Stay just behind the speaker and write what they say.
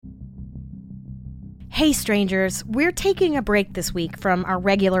Hey strangers, we're taking a break this week from our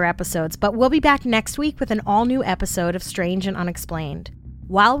regular episodes, but we'll be back next week with an all-new episode of Strange and Unexplained.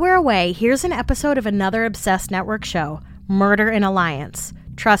 While we're away, here's an episode of another Obsessed Network show, Murder in Alliance.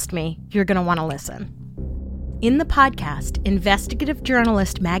 Trust me, you're going to want to listen. In the podcast, investigative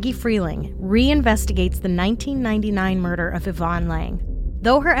journalist Maggie Freleng reinvestigates the 1999 murder of Yvonne Lang.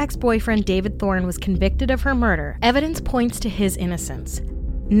 Though her ex-boyfriend David Thorne was convicted of her murder, evidence points to his innocence.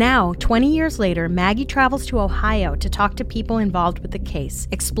 Now, 20 years later, Maggie travels to Ohio to talk to people involved with the case,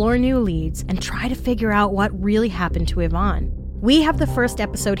 explore new leads, and try to figure out what really happened to Yvonne. We have the first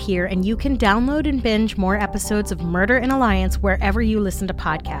episode here, and you can download and binge more episodes of Murder in Alliance wherever you listen to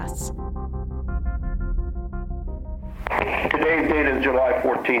podcasts. Today's date is July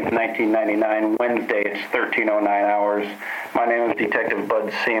 14th, 1999, Wednesday. It's 13:09 hours. My name is Detective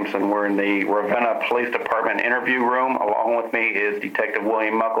Bud Sampson. We're in the Ravenna Police Department interview room. Along with me is Detective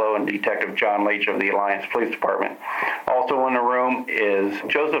William Mucklow and Detective John Leach of the Alliance Police Department. Also in the room is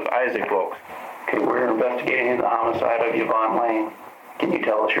Joseph Isaac-Wilkes. Okay, we're investigating the homicide of Yvonne Lang. Can you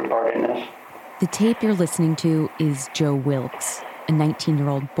tell us your part in this? The tape you're listening to is Joe Wilkes, a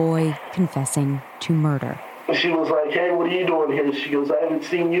 19-year-old boy confessing to murder. She was like, hey, what are you doing here? She goes, I haven't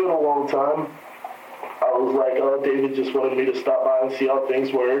seen you in a long time. I was like, oh, David just wanted me to stop by and see how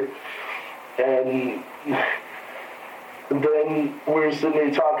things were. And then we were sitting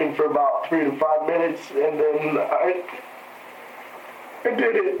there talking for about 3 to 5 minutes, and then I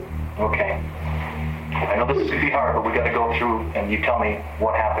did it. Okay. I know this is going to be hard, but we got to go through and you tell me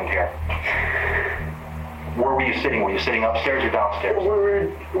what happened here. Where were you sitting? Were you sitting upstairs or downstairs?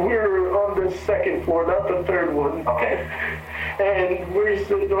 We were on the second floor, not the third one. Okay. And we were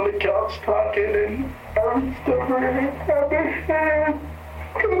sitting on the couch talking, and I was stubborn.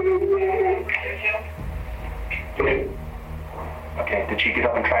 Okay, did she get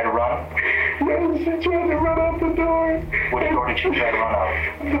up and try to run? No, she tried to run out the door. Which door did she try to run out?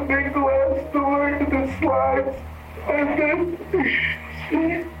 The big glass door that slides. And then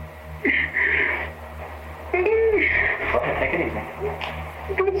Okay, take it easy.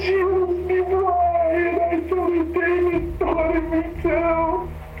 but she was me why, and I told her David wanted me to.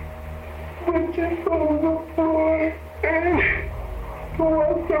 But she fell on the floor, and the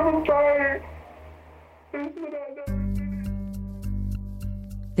walls never fired. That's what I never did.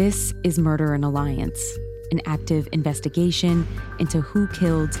 This is Murder in Alliance, an active investigation into who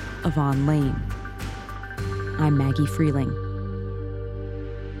killed Yvonne Lang. I'm Maggie Freleng.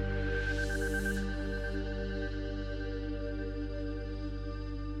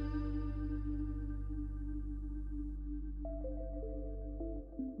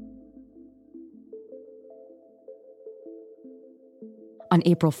 On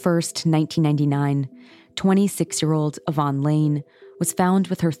April 1st, 1999, 26-year-old Yvonne Lang was found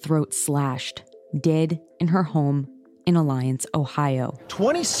with her throat slashed, dead in her home in Alliance, Ohio.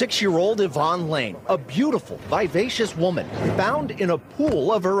 26-year-old Yvonne Lang, a beautiful, vivacious woman, found in a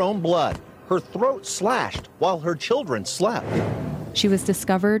pool of her own blood, her throat slashed while her children slept. She was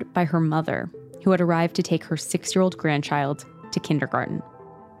discovered by her mother, who had arrived to take her 6-year-old grandchild to kindergarten.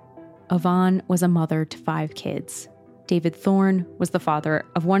 Yvonne was a mother to 5 kids. David Thorne was the father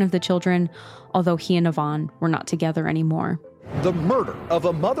of one of the children, although he and Yvonne were not together anymore. The murder of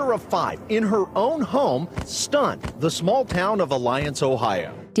a mother of 5 in her own home stunned the small town of Alliance,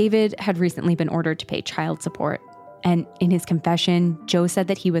 Ohio. David had recently been ordered to pay child support, and in his confession, Joe said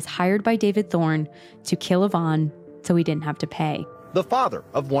that he was hired by David Thorne to kill Yvonne so he didn't have to pay. The father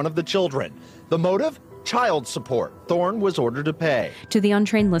of one of the children. The motive? Child support. Thorne was ordered to pay. To the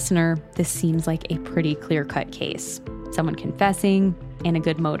untrained listener, this seems like a pretty clear-cut case. Someone confessing and a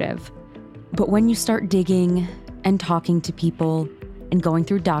good motive. But when you start digging and talking to people and going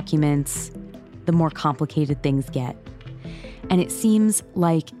through documents, the more complicated things get. And it seems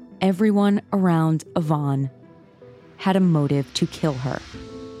like everyone around Yvonne had a motive to kill her.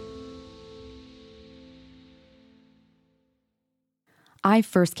 I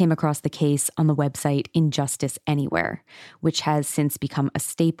first came across the case on the website Injustice Anywhere, which has since become a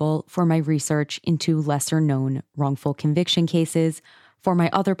staple for my research into lesser-known wrongful conviction cases for my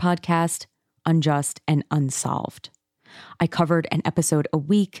other podcast, Unjust and Unsolved. I covered an episode a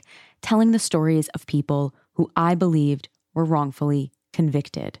week telling the stories of people who I believed were wrongfully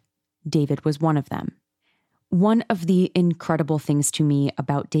convicted. David was one of them. One of the incredible things to me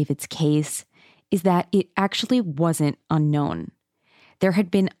about David's case is that it actually wasn't unknown. There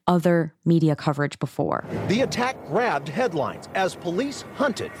had been other media coverage before. The attack grabbed headlines as police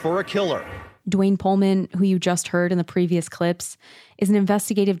hunted for a killer. Dwayne Pullman, who you just heard in the previous clips, is an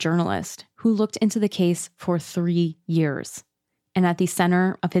investigative journalist who looked into the case for 3 years. And at the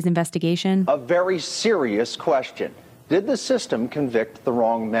center of his investigation, a very serious question. Did the system convict the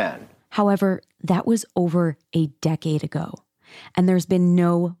wrong men? However, that was over a decade ago, and there's been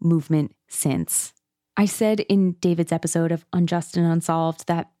no movement since. I said in David's episode of Unjust and Unsolved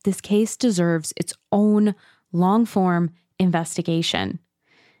that this case deserves its own long-form investigation,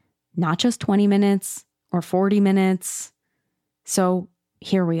 not just 20 minutes or 40 minutes. So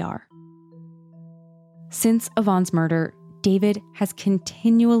here we are. Since Yvonne's murder, David has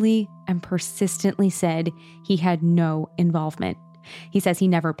continually and persistently said he had no involvement. He says he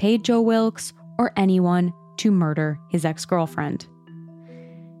never paid Joe Wilkes or anyone to murder his ex-girlfriend.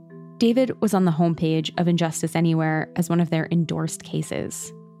 David was on the homepage of Injustice Anywhere as one of their endorsed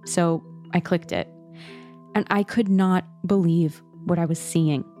cases. So I clicked it, and I could not believe what I was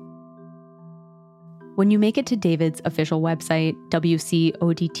seeing. When you make it to David's official website,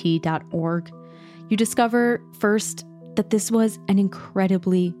 wcodt.org, you discover first that this was an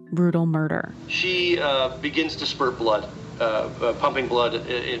incredibly brutal murder. She begins to spurt blood, pumping blood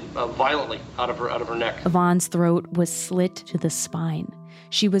violently out of her neck. Yvonne's throat was slit to the spine.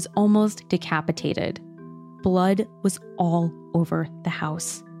 She was almost decapitated. Blood was all over the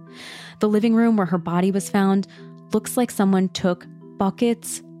house. The living room where her body was found looks like someone took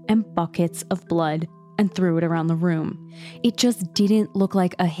buckets and buckets of blood and threw it around the room. It just didn't look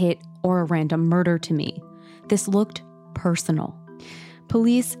like a hit or a random murder to me. This looked personal.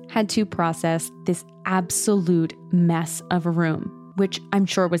 Police had to process this absolute mess of a room, which I'm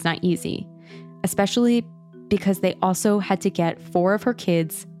sure was not easy, especially because they also had to get 4 of her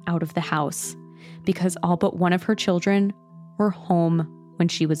kids out of the house because all but one of her children were home when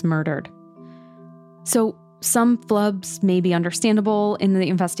she was murdered. So some flubs may be understandable in the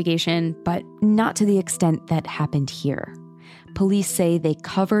investigation, but not to the extent that happened here. Police say they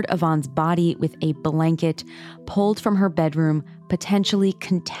covered Yvonne's body with a blanket pulled from her bedroom, potentially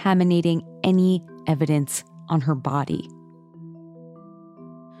contaminating any evidence on her body.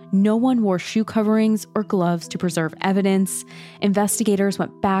 No one wore shoe coverings or gloves to preserve evidence. Investigators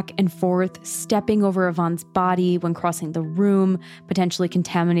went back and forth, stepping over Yvonne's body when crossing the room, potentially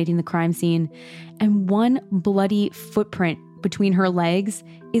contaminating the crime scene. And one bloody footprint between her legs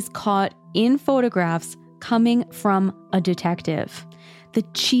is caught in photographs coming from a detective. The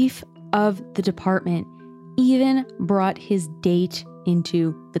chief of the department even brought his date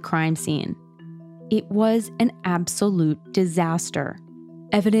into the crime scene. It was an absolute disaster.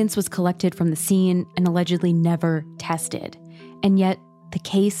 Evidence was collected from the scene and allegedly never tested. And yet, the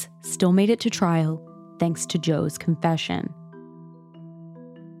case still made it to trial thanks to Joe's confession.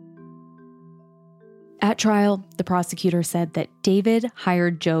 At trial, the prosecutor said that David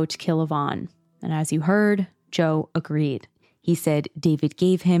hired Joe to kill Yvonne. And as you heard, Joe agreed. He said David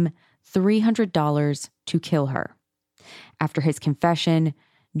gave him $300 to kill her. After his confession,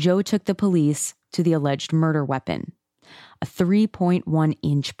 Joe took the police to the alleged murder weapon, a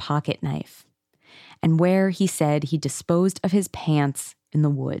 3.1-inch pocket knife, and where he said he disposed of his pants in the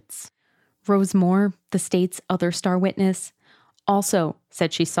woods. Rose Moore, the state's other star witness, also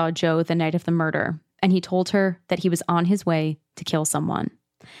said she saw Joe the night of the murder, and he told her that he was on his way to kill someone.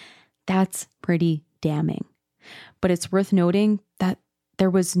 That's pretty damning. But it's worth noting that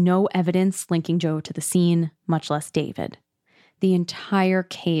there was no evidence linking Joe to the scene, much less David. The entire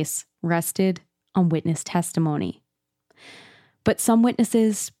case rested on witness testimony. But some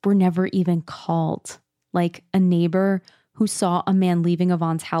witnesses were never even called, like a neighbor who saw a man leaving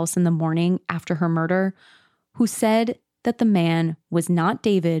Yvonne's house in the morning after her murder, who said that the man was not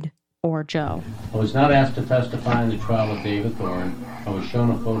David or Joe. I was not asked to testify in the trial of David Thorne. I was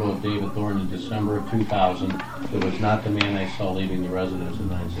shown a photo of David Thorne in December of 2000. It was not the man I saw leaving the residence at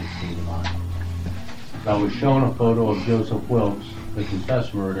 916 Devon. I was shown a photo of Joseph Wilkes, the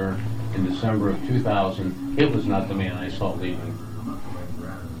confessed murderer, in December of 2000. It was not the man I saw leaving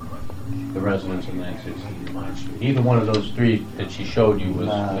the residence at 916 Devon Street. Either one of those 3 that she showed you was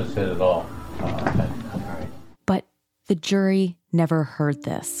it at all. But the jury never heard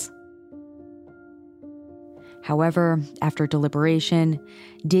this. However, after deliberation,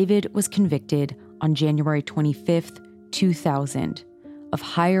 David was convicted on January 25th, 2000, of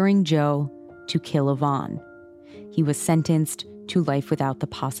hiring Joe to kill Yvonne. He was sentenced to life without the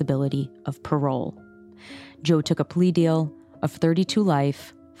possibility of parole. Joe took a plea deal of 32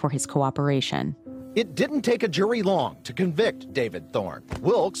 life for his cooperation. It didn't take a jury long to convict David Thorne.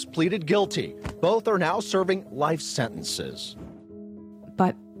 Wilkes pleaded guilty. Both are now serving life sentences.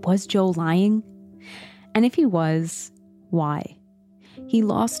 But was Joe lying? And if he was, why? He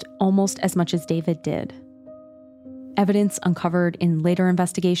lost almost as much as David did. Evidence uncovered in later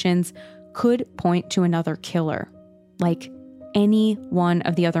investigations could point to another killer, like any one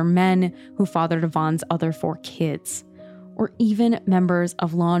of the other men who fathered Yvonne's other 4 kids, or even members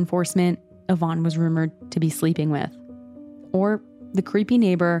of law enforcement Yvonne was rumored to be sleeping with, or the creepy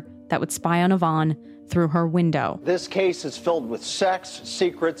neighbor that would spy on Yvonne through her window. This case is filled with sex,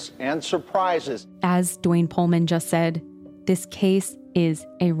 secrets, and surprises. As Dwayne Pullman just said, this case is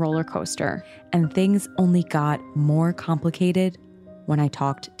a roller coaster, and things only got more complicated when I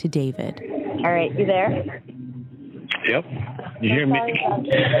talked to David. All right, you there? Yep. You hear me? I can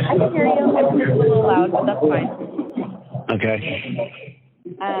hear you. It's a little loud, but that's fine. Okay.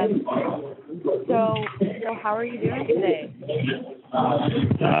 So how are you doing today?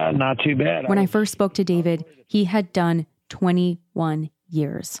 Not too bad. When I first spoke to David, he had done 21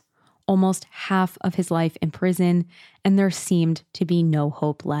 years, almost half of his life in prison, and there seemed to be no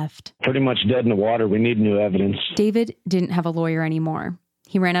hope left. Pretty much dead in the water. We need new evidence. David didn't have a lawyer anymore.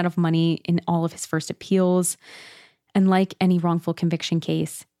 He ran out of money in all of his first appeals. And like any wrongful conviction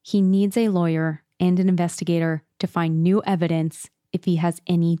case, he needs a lawyer and an investigator to find new evidence if he has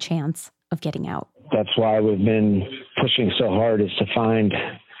any chance of getting out. That's why we've been pushing so hard, is to find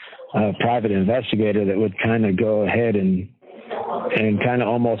a private investigator that would kind of go ahead and kind of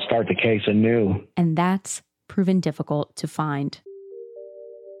almost start the case anew. And that's proven difficult to find.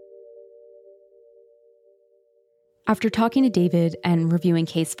 After talking to David and reviewing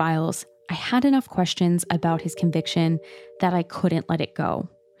case files, I had enough questions about his conviction that I couldn't let it go.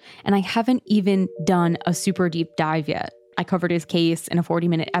 And I haven't even done a super deep dive yet. I covered his case in a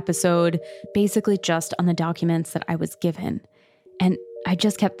 40-minute episode, basically just on the documents that I was given. And I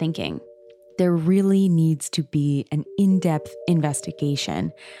just kept thinking, there really needs to be an in-depth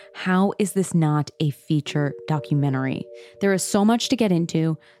investigation. How is this not a feature documentary? There is so much to get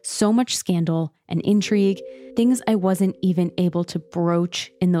into, so much scandal and intrigue, things I wasn't even able to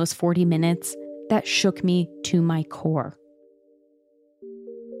broach in those 40 minutes that shook me to my core.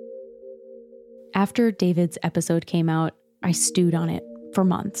 After David's episode came out, I stewed on it for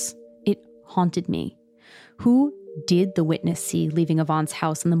months. It haunted me. Who did the witness see leaving Yvonne's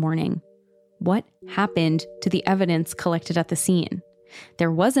house in the morning? What happened to the evidence collected at the scene?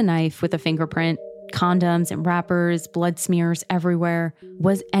 There was a knife with a fingerprint, condoms and wrappers, blood smears everywhere.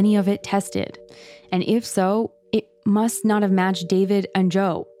 Was any of it tested? And if so, it must not have matched David and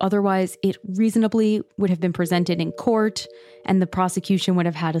Joe. Otherwise, it reasonably would have been presented in court and the prosecution would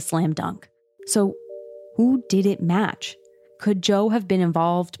have had a slam dunk. So who did it match? Could Joe have been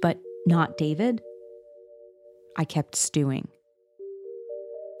involved, but not David? I kept stewing.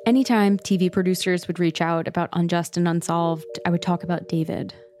 Anytime TV producers would reach out about Unjust and Unsolved, I would talk about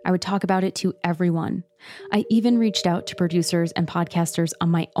David. I would talk about it to everyone. I even reached out to producers and podcasters on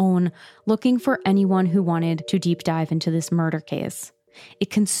my own, looking for anyone who wanted to deep dive into this murder case.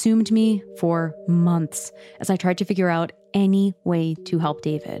 It consumed me for months as I tried to figure out any way to help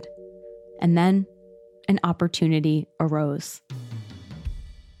David. And then an opportunity arose.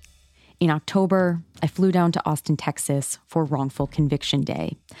 In October, I flew down to Austin, Texas for Wrongful Conviction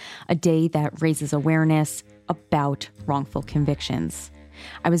Day, a day that raises awareness about wrongful convictions.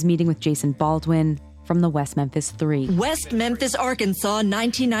 I was meeting with Jason Baldwin from the West Memphis 3. West Memphis, Arkansas,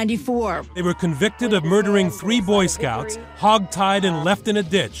 1994. They were convicted of murdering 3 Boy Scouts, hogtied and left in a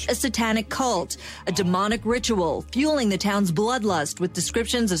ditch. A satanic cult, a demonic ritual, fueling the town's bloodlust with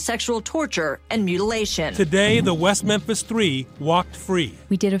descriptions of sexual torture and mutilation. Today, the West Memphis 3 walked free.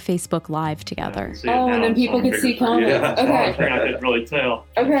 We did a Facebook Live together. Oh, and then people could see comments. Yeah. Okay. I couldn't really tell.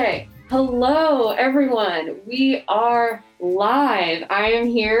 Okay. Hello, everyone. We are live. I am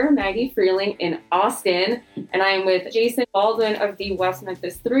here, Maggie Freeling, in Austin, and I am with Jason Baldwin of the West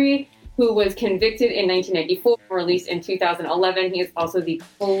Memphis 3, who was convicted in 1994, released in 2011. He is also the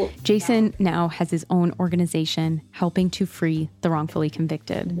Jason now has his own organization helping to free the wrongfully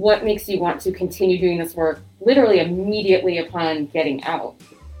convicted. What makes you want to continue doing this work literally immediately upon getting out?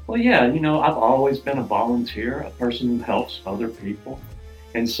 Well, yeah, I've always been a volunteer, a person who helps other people.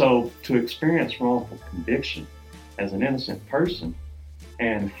 And so to experience wrongful conviction as an innocent person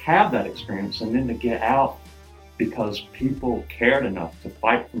and have that experience and then to get out because people cared enough to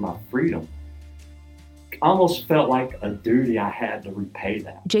fight for my freedom, almost felt like a duty I had to repay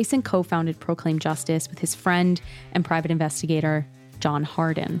that. Jason co-founded Proclaim Justice with his friend and private investigator, John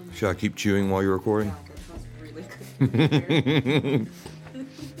Hardin. Should I keep chewing while you're recording?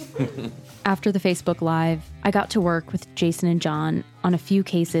 After the Facebook Live, I got to work with Jason and John on a few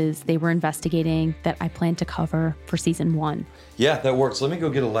cases they were investigating that I plan to cover for season 1. Yeah, that works. Let me go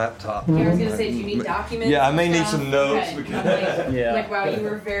get a laptop. Yeah, I was going to say, do you need documents? Yeah, I may need some notes. Okay. Like, wow, you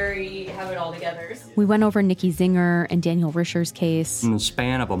were have it all together. We went over Nikki Zinger and Daniel Risher's case. In the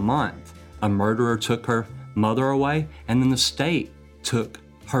span of a month, a murderer took her mother away, and then the state took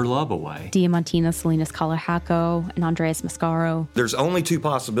her love away. Diamantina Salinas Calahaco and Andres Mascaro. There's only two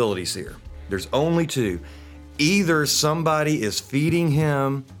possibilities here. There's only two. Either somebody is feeding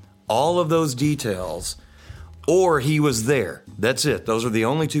him all of those details, or he was there. That's it. Those are the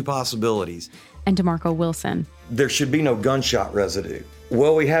only two possibilities. And DeMarco Wilson. There should be no gunshot residue.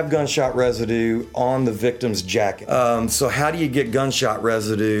 Well, we have gunshot residue on the victim's jacket. So how do you get gunshot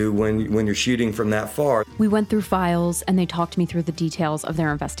residue when you're shooting from that far? We went through files and they talked me through the details of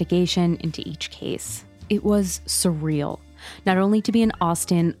their investigation into each case. It was surreal, not only to be in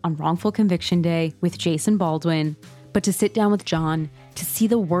Austin on wrongful conviction day with Jason Baldwin, but to sit down with John, to see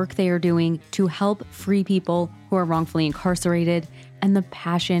the work they are doing to help free people who are wrongfully incarcerated and the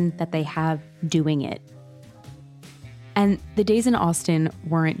passion that they have doing it. And the days in Austin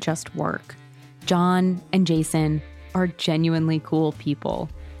weren't just work. John and Jason are genuinely cool people,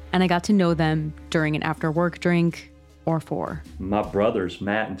 and I got to know them during an after-work drink or four. My brothers,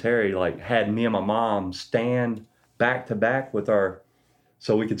 Matt and Terry, had me and my mom stand back to back with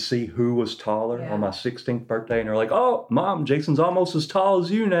so we could see who was taller on my 16th birthday. And they're like, "Oh, Mom, Jason's almost as tall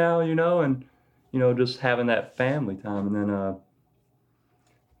as you now," and, just having that family time. And then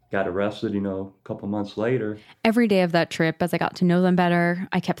got arrested, a couple months later. Every day of that trip, as I got to know them better,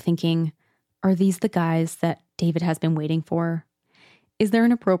 I kept thinking, are these the guys that David has been waiting for? Is there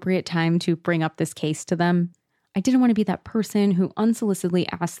an appropriate time to bring up this case to them? I didn't want to be that person who unsolicitedly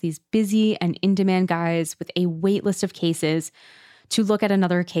asked these busy and in-demand guys with a wait list of cases to look at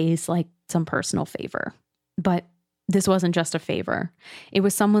another case like some personal favor. But this wasn't just a favor. It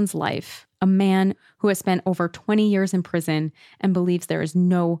was someone's life, a man who has spent over 20 years in prison and believes there is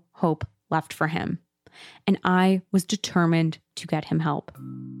no hope left for him. And I was determined to get him help.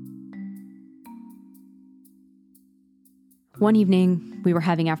 One evening, we were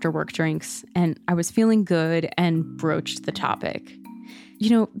having after-work drinks, and I was feeling good and broached the topic.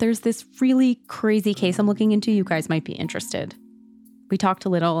 There's this really crazy case I'm looking into. You guys might be interested. We talked a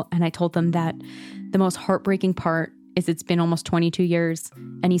little, and I told them that the most heartbreaking part is it's been almost 22 years,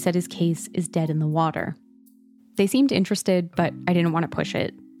 and he said his case is dead in the water. They seemed interested, but I didn't want to push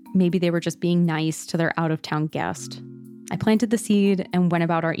it. Maybe they were just being nice to their out-of-town guest. I planted the seed and went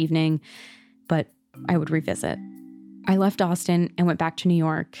about our evening, but I would revisit. I left Austin and went back to New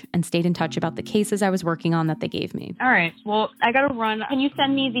York and stayed in touch about the cases I was working on that they gave me. All right. Well, I got to run. Can you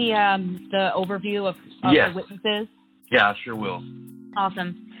send me the overview of Yes. the witnesses? Yeah, I sure will.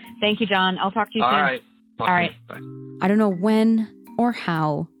 Awesome. Thank you, John. I'll talk to you soon. All right. All right. Bye. I don't know when or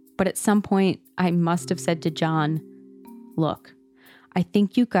how, but at some point I must have said to John, "Look, I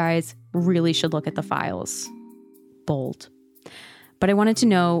think you guys really should look at the files." Bold. But I wanted to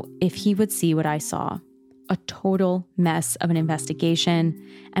know if he would see what I saw. A total mess of an investigation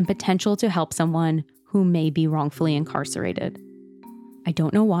and potential to help someone who may be wrongfully incarcerated. I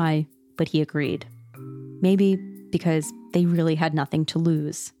don't know why, but he agreed. Maybe because they really had nothing to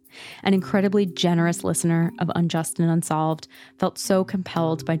lose. An incredibly generous listener of Unjust and Unsolved felt so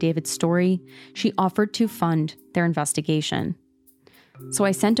compelled by David's story, she offered to fund their investigation. So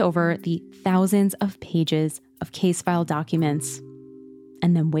I sent over the thousands of pages of case file documents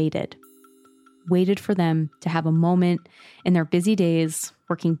and then waited for them to have a moment in their busy days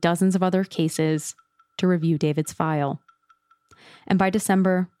working dozens of other cases to review David's file. And by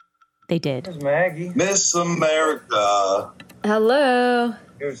December, they did. There's Maggie. Miss America. Hello.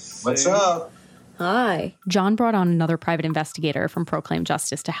 What's up? Hi. John brought on another private investigator from Proclaim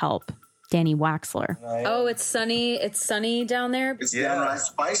Justice to help, Danny Waxler. Oh, it's sunny. It's sunny down there. It's downright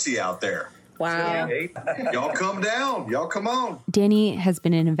spicy out there. Wow. Y'all come down. Y'all come on. Danny has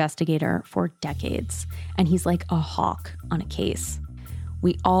been an investigator for decades, and he's like a hawk on a case.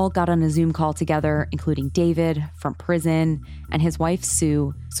 We all got on a Zoom call together, including David from prison and his wife,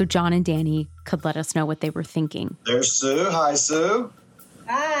 Sue, so John and Danny could let us know what they were thinking. There's Sue. Hi, Sue.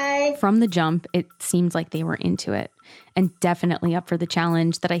 Hi. From the jump, it seemed like they were into it and definitely up for the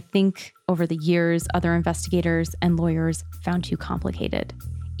challenge that I think over the years other investigators and lawyers found too complicated.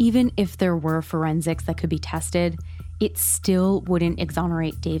 Even if there were forensics that could be tested, it still wouldn't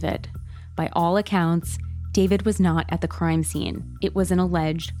exonerate David. By all accounts, David was not at the crime scene. It was an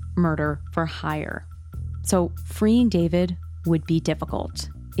alleged murder for hire. So freeing David would be difficult.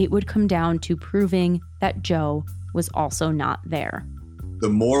 It would come down to proving that Joe was also not there. The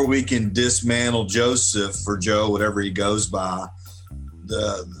more we can dismantle Joseph, or Joe, whatever he goes by,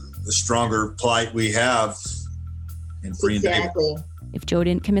 the stronger plight we have in freeing David. If Joe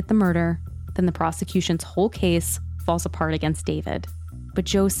didn't commit the murder, then the prosecution's whole case falls apart against David. But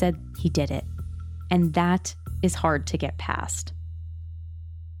Joe said he did it. And that is hard to get past.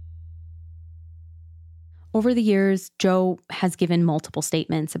 Over the years, Joe has given multiple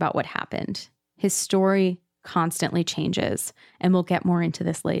statements about what happened. His story constantly changes, and we'll get more into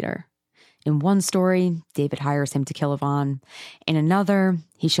this later. In one story, David hires him to kill Yvonne. In another,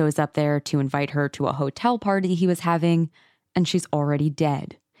 he shows up there to invite her to a hotel party he was having, and she's already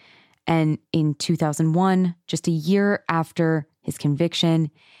dead. And in 2001, just a year after his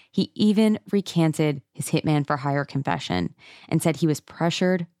conviction, he even recanted his hitman for hire confession and said he was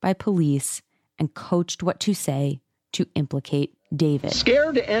pressured by police and coached what to say to implicate David.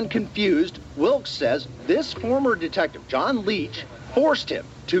 Scared and confused, Wilkes says this former detective, John Leach, forced him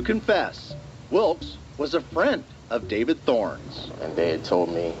to confess. Wilkes was a friend of David Thorne's. And they had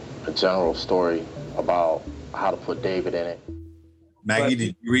told me a general story about how to put David in it. Maggie,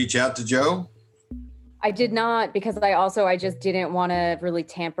 did you reach out to Joe? I did not, because I just didn't want to really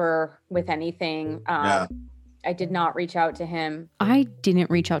tamper with anything. I did not reach out to him. I didn't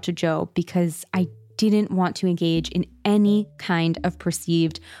reach out to Joe because I didn't want to engage in any kind of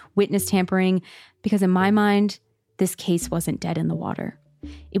perceived witness tampering, because in my mind, this case wasn't dead in the water.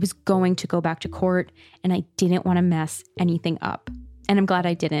 It was going to go back to court, and I didn't want to mess anything up. And I'm glad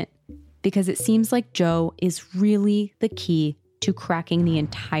I didn't, because it seems like Joe is really the key to cracking the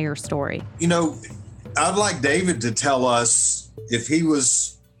entire story. You know, I'd like David to tell us, if he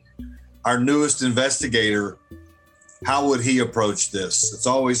was our newest investigator, how would he approach this? It's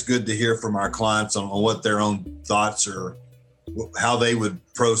always good to hear from our clients on what their own thoughts are, how they would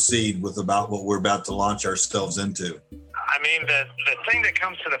proceed with about what we're about to launch ourselves into. I mean, the thing that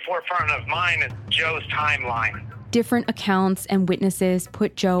comes to the forefront of mine is Joe's timeline. Different accounts and witnesses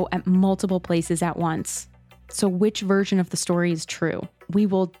put Joe at multiple places at once. So which version of the story is true? We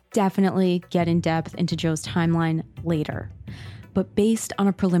will definitely get in depth into Joe's timeline later. But based on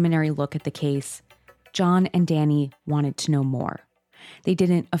a preliminary look at the case, John and Danny wanted to know more. They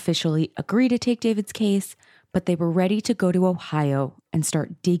didn't officially agree to take David's case, but they were ready to go to Ohio and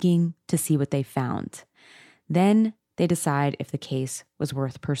start digging to see what they found. Then they decide if the case was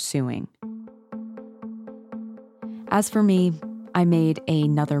worth pursuing. As for me, I made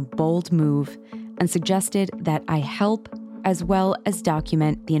another bold move and suggested that I help as well as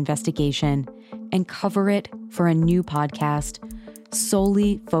document the investigation and cover it for a new podcast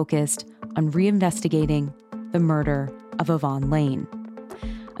solely focused on reinvestigating the murder of Yvonne Lane.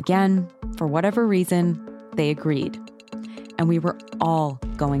 Again, for whatever reason, they agreed. And we were all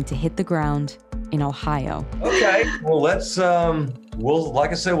going to hit the ground in Ohio. Okay, well, let's,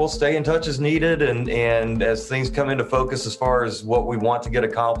 like I said, we'll stay in touch as needed and as things come into focus as far as what we want to get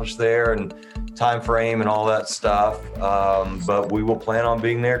accomplished there and time frame and all that stuff. But we will plan on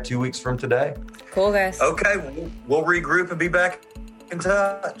being there 2 weeks from today. Cool, guys. Okay, we'll regroup and be back in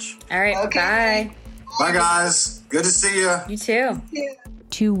touch. All right, okay. Bye. Bye, guys. Good to see you. You too.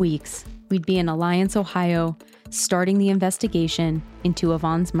 2 weeks, we'd be in Alliance, Ohio, starting the investigation into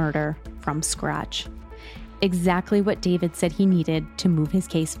Yvonne's murder from scratch. Exactly what David said he needed to move his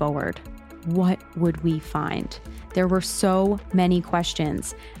case forward. What would we find? There were so many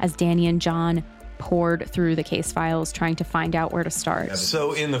questions as Danny and John poured through the case files trying to find out where to start.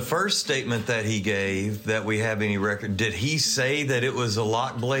 So in the first statement that he gave, that we have any record, did he say that it was a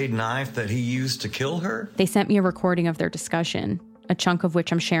lock blade knife that he used to kill her? They sent me a recording of their discussion, a chunk of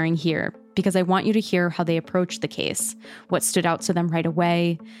which I'm sharing here, because I want you to hear how they approached the case, what stood out to them right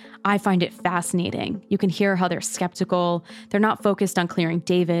away. I find it fascinating. You can hear how they're skeptical. They're not focused on clearing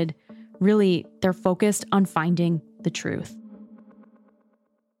David. Really, they're focused on finding the truth.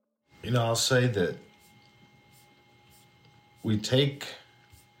 You know, I'll say that we take,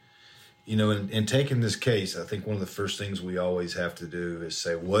 you know, in taking this case, I think one of the first things we always have to do is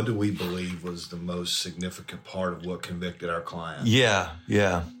say, what do we believe was the most significant part of what convicted our client? Yeah.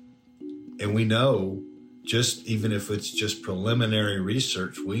 And we know, just even if it's just preliminary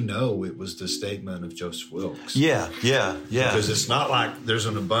research, we know it was the statement of Joseph Wilkes. Yeah. Because it's not like there's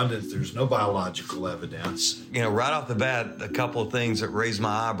an abundance, there's no biological evidence. You know, right off the bat, a couple of things that raise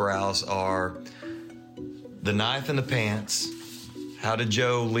my eyebrows are the knife in the pants. How did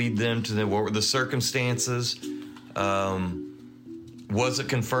Joe lead them to what were the circumstances? Was it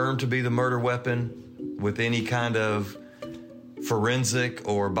confirmed to be the murder weapon with any kind of forensic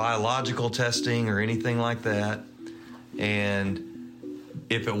or biological testing or anything like that? And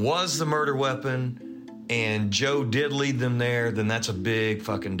if it was the murder weapon and Joe did lead them there, then that's a big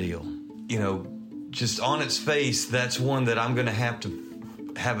fucking deal. You know, just on its face, that's one that I'm going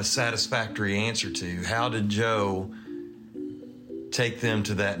to have a satisfactory answer to. How did Joe take them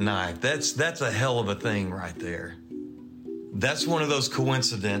to that knife? That's a hell of a thing right there. That's one of those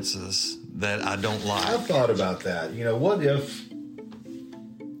coincidences that I don't like. I've thought about that. You know, what if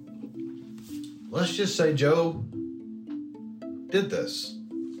let's just say Joe did this.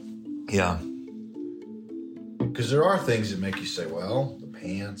 Yeah. Because there are things that make you say, well, the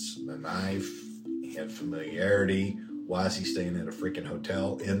pants, the knife, he had familiarity. Why is he staying at a freaking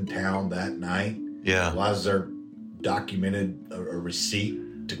hotel in town that night? Yeah. Why is there documented a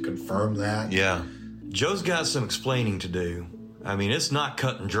receipt to confirm that? Yeah. Joe's got some explaining to do. I mean, it's not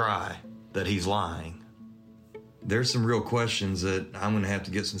cut and dry that he's lying. There's some real questions that I'm going to have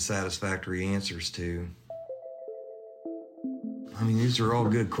to get some satisfactory answers to. I mean, these are all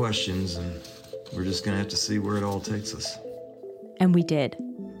good questions, and we're just going to have to see where it all takes us. And we did.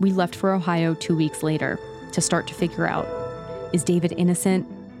 We left for Ohio 2 weeks later to start to figure out, is David innocent?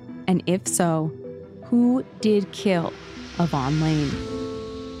 And if so, who did kill Yvonne Lane?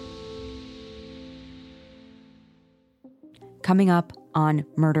 Coming up on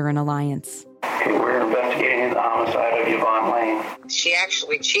Murder and Alliance. We're investigating the homicide of Yvonne Lane. She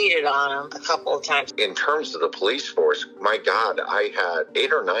actually cheated on him a couple of times. In terms of the police force, my God, I had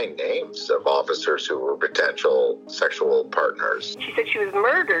 8 or 9 names of officers who were potential sexual partners. She said she was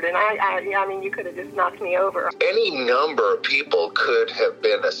murdered, and I mean, you could have just knocked me over. Any number of people could have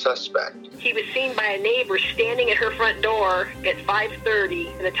been a suspect. He was seen by a neighbor standing at her front door at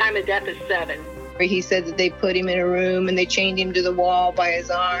 5:30, and the time of death is 7. He said that they put him in a room and they chained him to the wall by his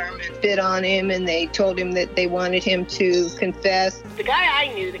arm and spit on him, and they told him that they wanted him to confess. The guy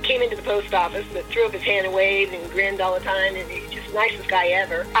I knew that came into the post office that threw up his hand and waved and grinned all the time, and he's just the nicest guy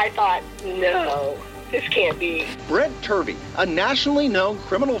ever. I thought, no, this can't be. Brett Turvey, a nationally known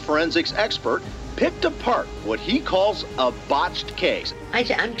criminal forensics expert, picked apart what he calls a botched case.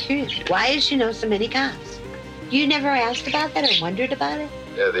 I'm curious, why does she know so many cops? You never asked about that or wondered about it?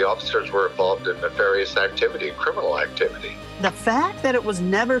 The officers were involved in nefarious activity, criminal activity. The fact that it was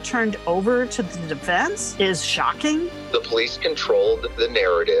never turned over to the defense is shocking. The police controlled the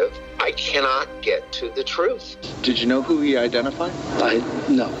narrative. I cannot get to the truth. Did you know who he identified?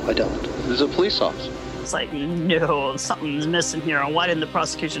 No, I don't. He was a police officer. It's like, no, something's missing here. And why didn't the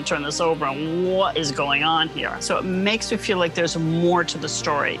prosecution turn this over? And what is going on here? So it makes me feel like there's more to the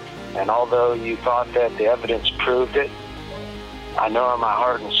story. And although you thought that the evidence proved it, I know in my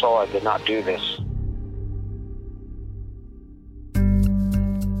heart and soul I did not do this.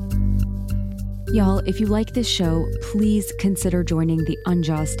 Y'all, if you like this show, please consider joining the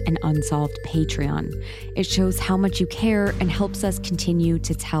Unjust and Unsolved Patreon. It shows how much you care and helps us continue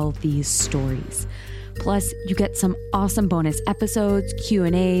to tell these stories. Plus, you get some awesome bonus episodes,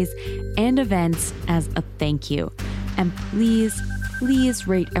 Q&As, and events as a thank you. And please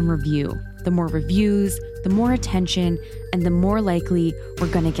rate and review. The more reviews, the more attention, and the more likely we're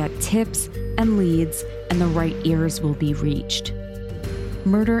going to get tips and leads, and the right ears will be reached.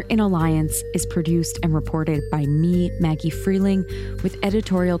 Murder in Alliance is produced and reported by me, Maggie Freeling, with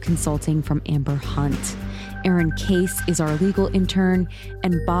editorial consulting from Amber Hunt. Aaron Case is our legal intern,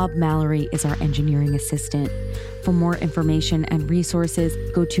 and Bob Mallory is our engineering assistant. For more information and resources,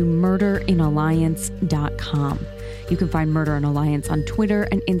 go to murderinalliance.com. You can find Murder and Alliance on Twitter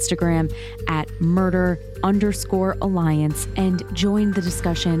and Instagram at murder_alliance, and join the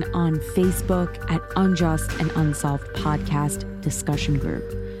discussion on Facebook at Unjust and Unsolved Podcast Discussion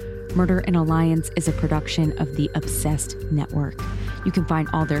Group. Murder and Alliance is a production of the Obsessed Network. You can find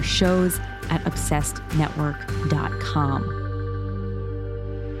all their shows at obsessednetwork.com.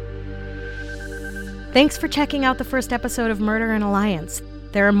 Thanks for checking out the first episode of Murder and Alliance.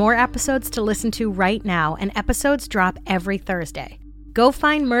 There are more episodes to listen to right now, and episodes drop every Thursday. Go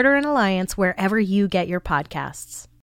find Murder and Alliance wherever you get your podcasts.